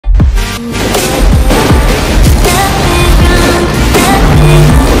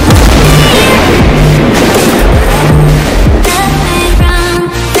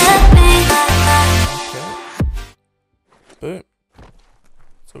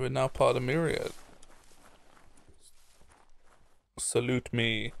we're now part of the myriad. Salute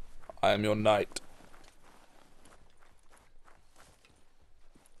me. I am your knight.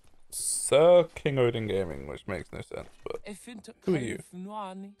 Sir King Odin Gaming, which makes no sense, but who are you?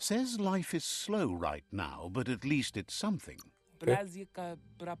 Says life is slow right now, but at least it's something. Okay.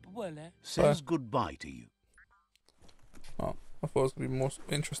 Says goodbye to you. Oh, I thought it was going to be more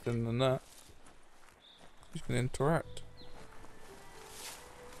interesting than that. You can interact.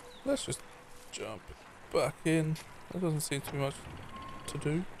 Let's just jump back in. There doesn't seem to be much to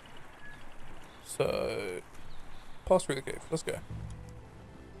do. So, pass through the cave. Let's go.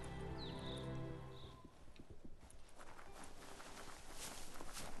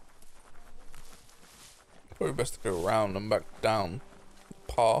 Probably best to go around and back down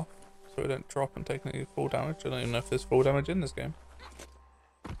the path so we don't drop and take any fall damage. I don't even know if there's fall damage in this game.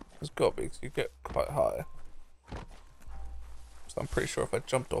 There's got to be, because you get quite high. So I'm pretty sure if I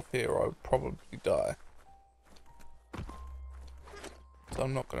jumped off here, I would probably die. So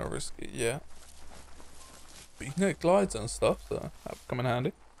I'm not going to risk it yet. But you can get glides and stuff, so that would come in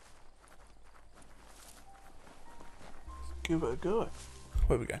handy. Let's give it a go.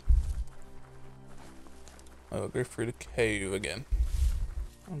 Where we go? I'll go through the cave again.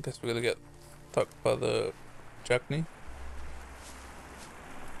 I guess we're going to get stuck by the Jagni.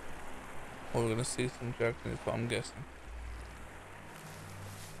 Or we're going to see some Jagni is what I'm guessing.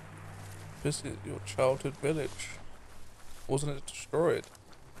 Visit your childhood village. Wasn't it destroyed?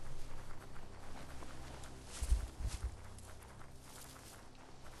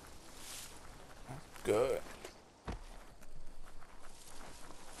 Let's go.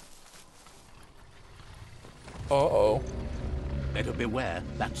 Uh-oh. Better beware,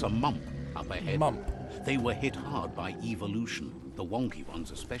 that's a mump up ahead. Mump. They were hit hard by evolution, the wonky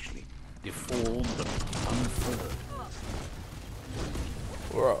ones especially. Deformed and unfurred.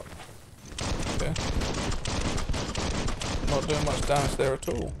 We're up. Okay. Not doing much damage there at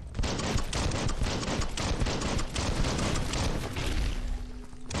all.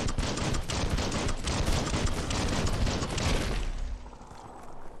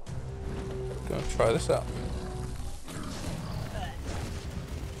 Gonna try this out.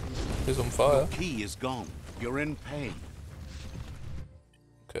 He's on fire. The key is gone. You're in pain.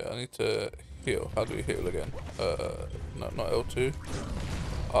 Okay, I need to heal. How do we heal again? No, not L2.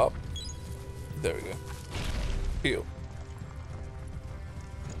 Up. There we go. Heal.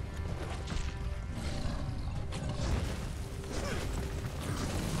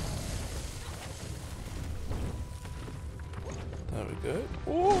 There we go.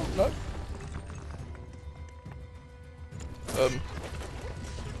 Oh, no.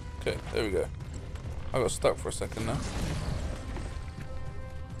 Okay, there we go. I got stuck for a second now.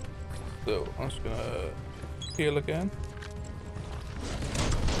 So, I'm just gonna heal again.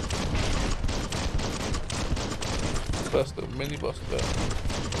 First little mini boss there.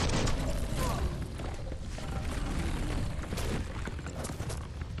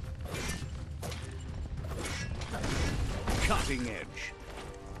 Cutting edge.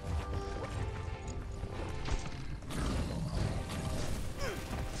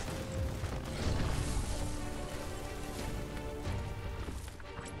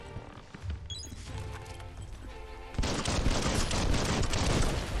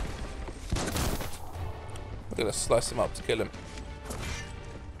 I'm gonna slice him up to kill him.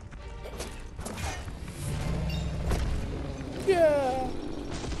 Yeah.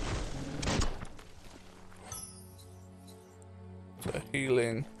 So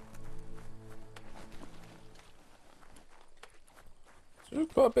healing. So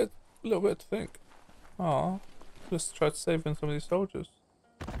we've got a little bit to think. Ah, just try to save in some of these soldiers.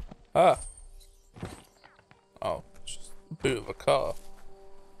 Ah. Oh, it's just the boot of a car.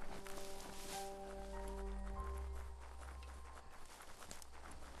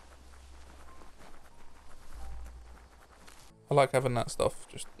 I like having that stuff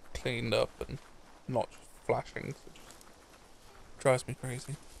just cleaned up and not just flashing. It just drives me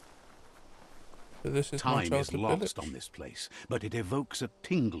crazy. So this is my Time is childhood lost village. on this place, but it evokes a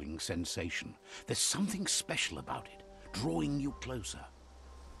tingling sensation. There's something special about it, drawing you closer.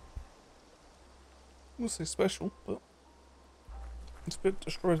 I wouldn't say special, but it's a bit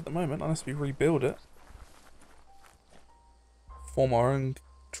destroyed at the moment unless we rebuild it. Form our own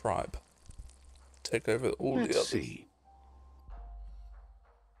tribe. Take over all the Let's others. see.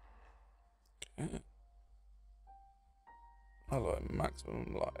 Okay. I like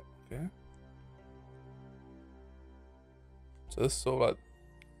maximum light, okay. So this is sort of like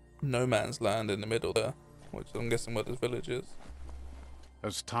no man's land in the middle there, which I'm guessing where this village is.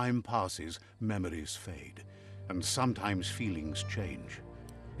 As time passes, memories fade, and sometimes feelings change.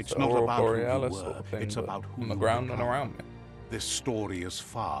 It's So not Aurora about who you Borealis were, sort of thing, it's but about who on the you ground and become. around me. This story is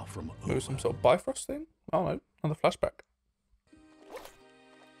far from over. Maybe some sort of Bifrost thing? I don't know. Another flashback.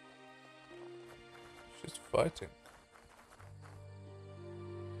 She's fighting.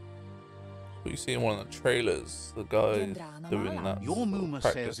 What you see in one of the trailers, the guy doing that. Your sort of momma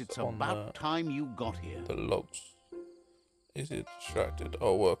practice says it's on about time you got here. the logs. Is he distracted?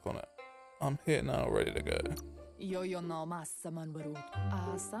 I'll work on it. I'm here now, ready to go.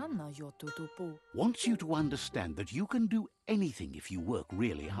 Wants you to understand that you can do anything if you work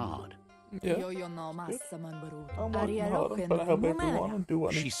really hard. Yeah. I'm working hard. I'm trying to help everyone and do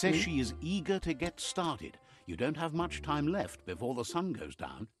what I need She to says do. she is eager to get started. You don't have much time left before the sun goes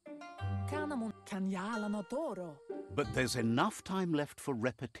down. But there's enough time left for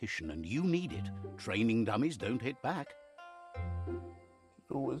repetition, and you need it. Training dummies don't hit back.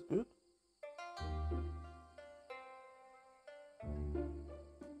 It's always good.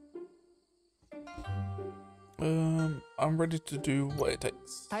 I'm ready to do what it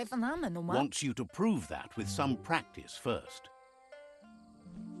takes. Wants you to prove that with some practice first.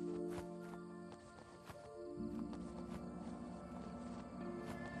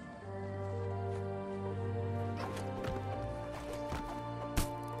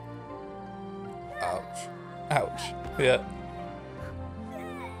 Ouch. Ouch. Yeah.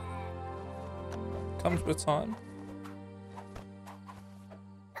 Comes with time.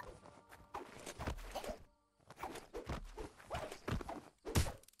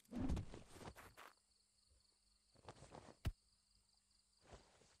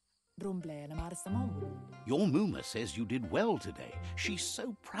 Your momma says you did well today. She's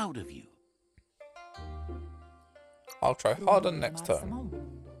so proud of you. I'll try harder next time.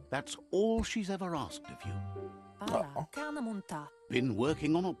 That's all she's ever asked of you. Uh-oh. Been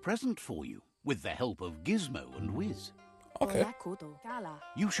working on a present for you, with the help of Gizmo and Wiz. Okay.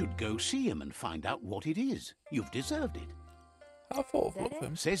 You should go see him and find out what it is. You've deserved it. How thoughtful of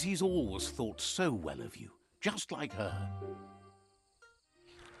him. Says he's always thought so well of you, just like her.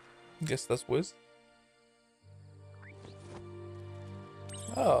 Guess that's Wiz.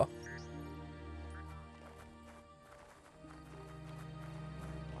 Oh.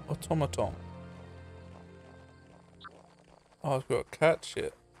 Automaton. Oh, I've got to catch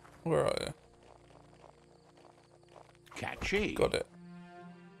it. Where are you? Catchy. Got it.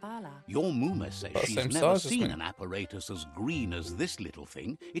 Your momma says About the she's same never size as seen me. an apparatus as green as this little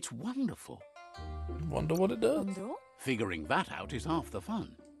thing. It's wonderful. Wonder what it does. Figuring that out is half the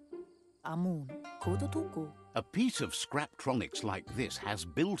fun. A piece of Scraptronics like this has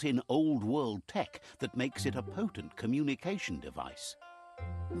built-in old-world tech that makes it a potent communication device.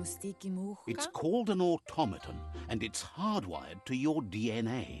 It's called an automaton, and it's hardwired to your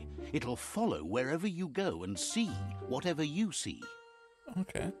DNA. It'll follow wherever you go and see whatever you see.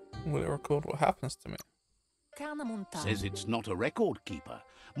 Okay. Will it record what happens to me? Says it's not a record keeper,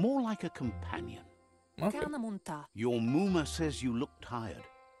 more like a companion. Okay. Your momma says you look tired.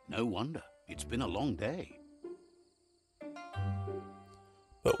 No wonder. It's been a long day.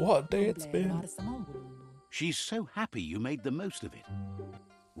 But what a day it's been. She's so happy you made the most of it.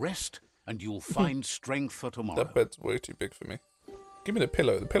 Rest, and you'll find strength for tomorrow. That bed's way too big for me. Give me the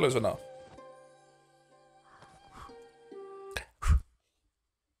pillow. The pillow's enough.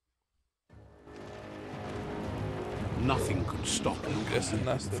 Nothing could stop Guessing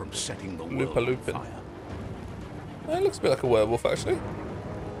that's Lupa-Lupin the from setting the world on Lupa-Lupin. fire. It looks a bit like a werewolf, actually.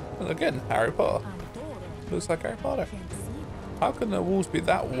 And again, Harry Potter. Looks like Harry Potter. How can the walls be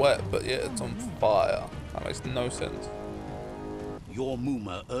that wet, but yet it's on fire? That makes no sense. Your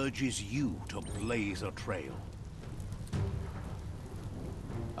momma urges you to blaze a trail.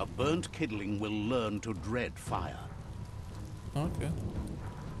 A burnt kidling will learn to dread fire. Okay.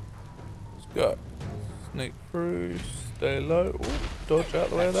 Let's go. Sneak through, stay low. Ooh, dodge out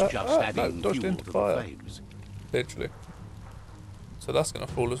the way of That's that. just No, adding dodged fuel into to the fire. flames. Literally. So that's going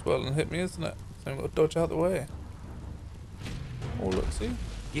to fall as well and hit me, isn't it? So I've got to dodge out the way. Oh, look, see?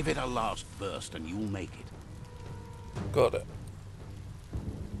 Give it a last burst and you'll make it. Got it.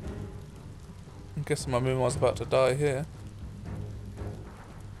 I'm guessing my Moon's about to die here.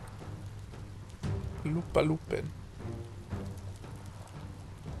 Lupa-Lupin.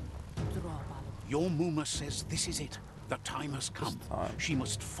 Your momma says this is it. The time has come. time. She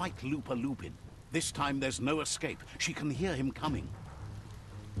must fight Lupa-Lupin. This time there's no escape. She can hear him coming.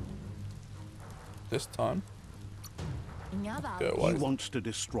 This time. Go He wise. wants to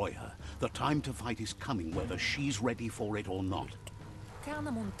destroy her. The time to fight is coming, whether she's ready for it or not. Can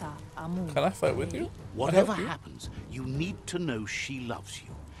I fight with you? Whatever help you? happens, you need to know she loves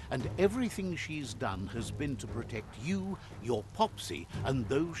you. and everything she's done has been to protect you, your Popsy, and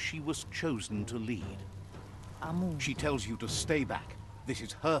those she was chosen to lead. She tells you to stay back. This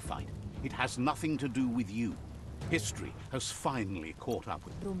is her fight. It has nothing to do with you. History has finally caught up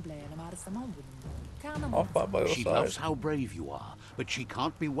with you. I'll fight by your She side. loves how brave you are, but she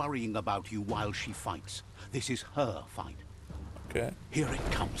can't be worrying about you while she fights. This is her fight. Okay. Here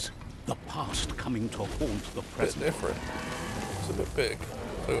it comes. The past coming to haunt the A bit present. different. It's a bit big.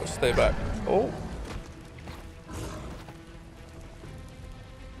 So I've got to stay back. Oh.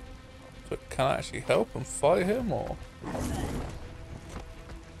 So can I actually help and fight him, or?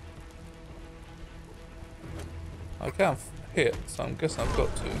 I can't hit, so I'm guessing I've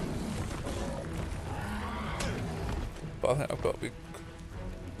got to. But I think I've got to be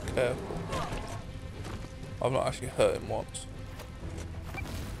careful. I've not actually hurt him once.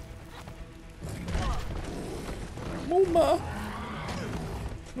 Momma!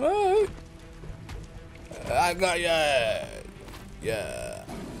 No! I got ya! Yeah.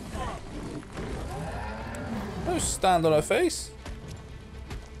 Don't stand on her face.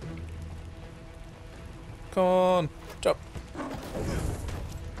 Come on, jump.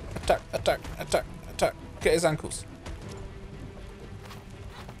 Attack, attack, attack, attack. Get his ankles.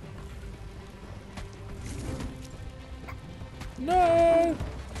 No!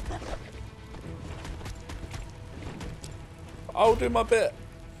 I'll do my bit.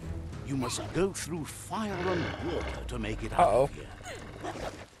 You must go through fire and water to make it out of here.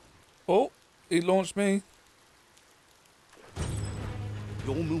 Oh, he launched me.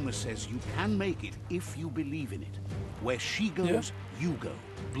 Your momma says you can make it if you believe in it. Where she goes, you go.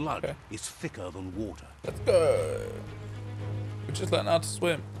 Blood is thicker than water. Let's go. We're just learning how to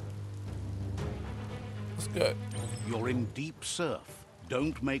swim. Let's go. You're in deep surf.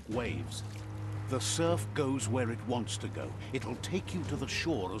 Don't make waves. The surf goes where it wants to go. It'll take you to the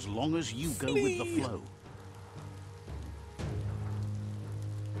shore as long as you go with the flow.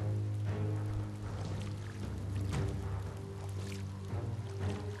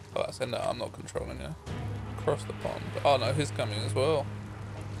 Oh, I said no, I'm not controlling you. Across the pond. Oh no, he's coming as well.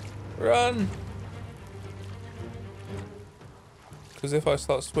 Run! Because if I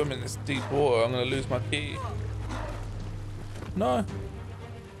start swimming in this deep water, I'm going to lose my key. No.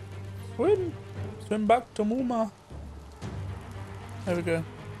 Swim. Swim back to Momma. There we go.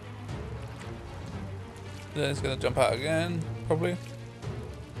 Then he's going to jump out again, probably.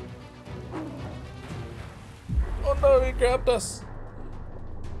 Oh no, he grabbed us.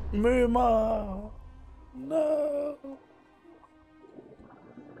 Momma. No.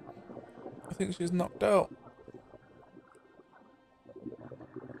 I think she's knocked out.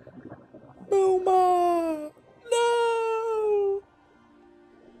 Momma. No.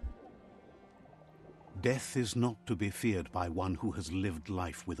 Death is not to be feared by one who has lived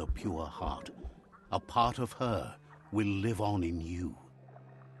life with a pure heart. A part of her will live on in you.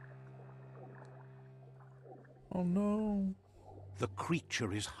 Oh no. The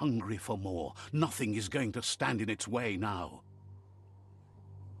creature is hungry for more. Nothing is going to stand in its way now.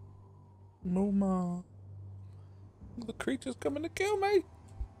 Momma. The creature's coming to kill me.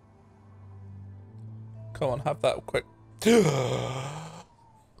 Come on, have that quick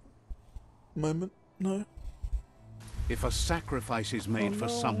moment. No. If a sacrifice is made for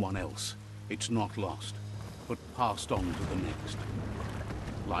someone else, it's not lost, but passed on to the next.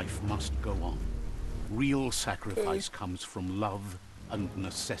 Life must go on. Real sacrifice comes from love and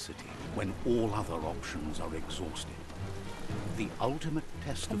necessity when all other options are exhausted. The ultimate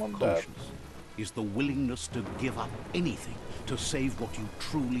test of conscience is the willingness to give up anything to save what you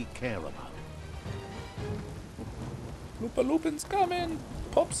truly care about. Lupa-Lupin's coming!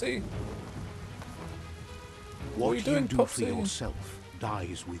 Popsy! What you doing, do Popsy? for yourself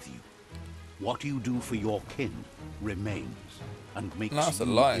dies with you. What you do for your kin remains and makes That's the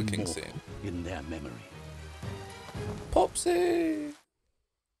you Lion King immortal scene. in their memory. Popsy!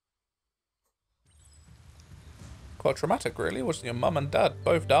 Quite traumatic, really. Watching your mum and dad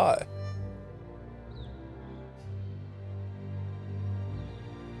both die.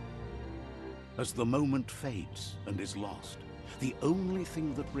 As the moment fades and is lost, the only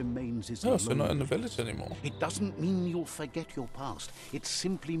thing that remains is Oh, so you're not in the loneliness. village anymore. It doesn't mean you'll forget your past. It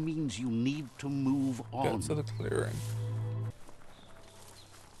simply means you need to move on. Get to the clearing.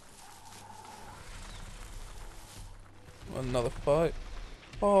 Another fight.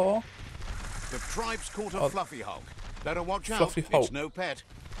 Oh. The tribe's caught a fluffy hulk. Better watch Fluffy out. hulk. It's no pet.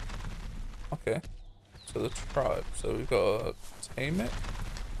 Okay. So the tribe. So we've got to tame it.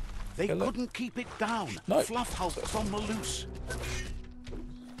 They Kill it. couldn't keep it down. No. Fluff hulk's on the loose.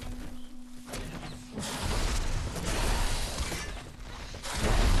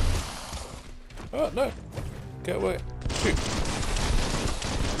 Oh, no. Get away. Shoot.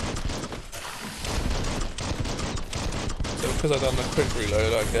 So because I've done the quick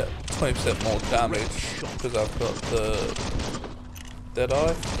reload, I get 20% more damage because I've got the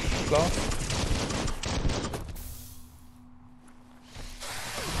Deadeye class.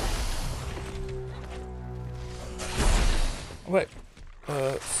 Wait.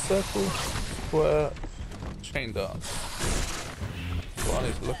 Circle, square, chain dance. That's what I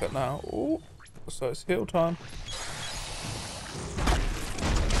need to look at now. Ooh. So it's heal time.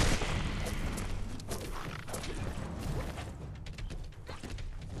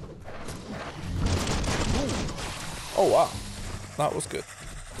 Oh wow, that was good.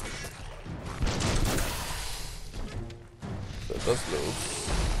 So it does a little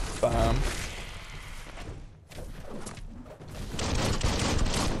bam.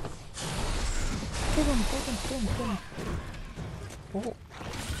 Kill him. Oh.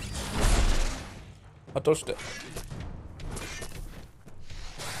 I dodged it.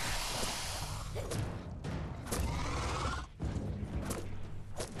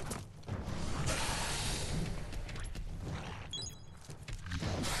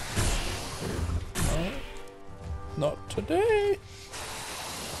 No, not today.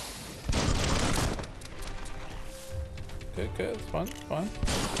 Okay, it's fine, it's fine.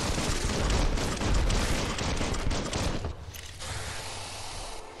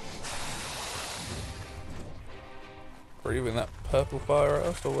 Breathing that purple fire at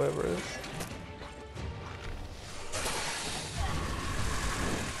us or whatever it is.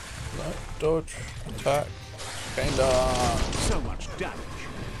 No, dodge, attack, chain down. So much damage.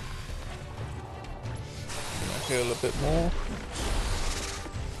 Gonna heal a bit more.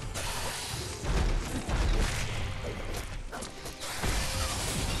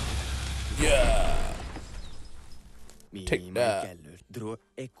 Yeah. Take that.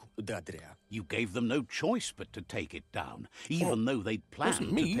 You gave them no choice but to take it down, even though they'd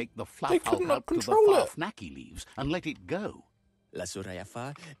planned to take the They fluff could out not to the control it. Farfnacky leaves and let it go.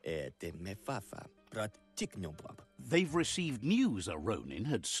 They've received news a Ronin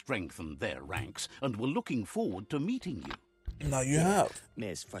had strengthened their ranks and were looking forward to meeting you. Now you have.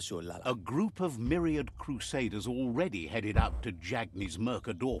 A group of myriad crusaders already headed out to Jagni's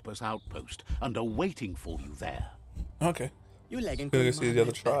Mercadorpus outpost and are waiting for you there. Okay. Gonna go see the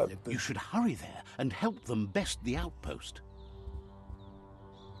other tribe. You should hurry there and help them best the outpost.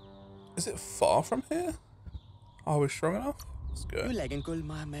 Is it far from here? Are we strong enough? Let's go.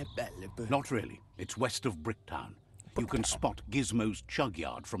 Not really. It's west of Bricktown. You can spot Gizmo's chug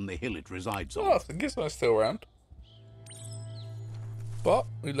yard from the hill it resides on. Oh, the Gizmo's still around. But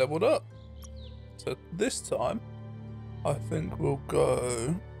we leveled up. So this time, I think we'll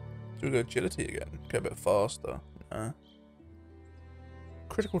go do agility again. Get a bit faster.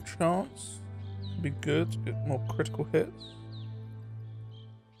 Critical chance would be good to get more critical hits.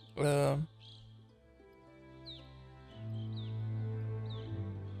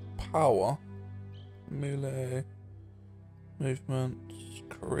 Power, melee, movement,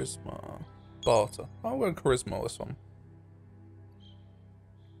 charisma, barter. I'll go charisma on this one.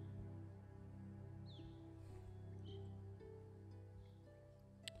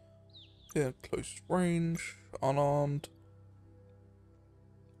 Yeah, close range, unarmed.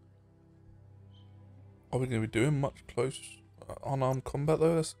 Are we going to be doing much close unarmed combat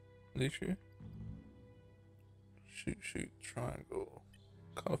though? That's an issue. Shoot, triangle.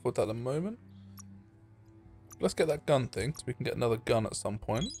 Can't afford that at the moment. Let's get that gun thing so we can get another gun at some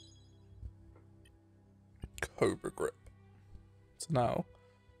point. Cobra grip. So now,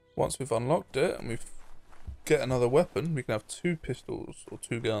 once we've unlocked it and we've get another weapon, we can have 2 pistols or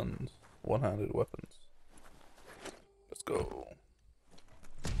 2 guns, one-handed weapons. Let's go.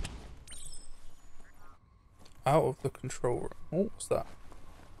 Out of the control room. Oh, what's that?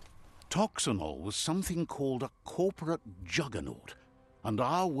 Toxanol was something called a corporate juggernaut, and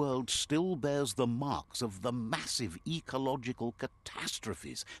our world still bears the marks of the massive ecological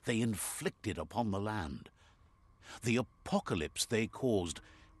catastrophes they inflicted upon the land. The apocalypse they caused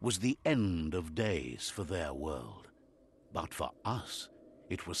was the end of days for their world. But for us,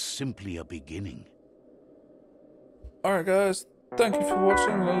 it was simply a beginning. Alright guys, thank you for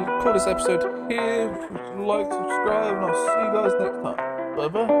watching. I'll call this episode here. Like, subscribe, and I'll see you guys next time. Bye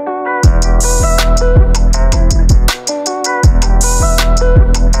bye.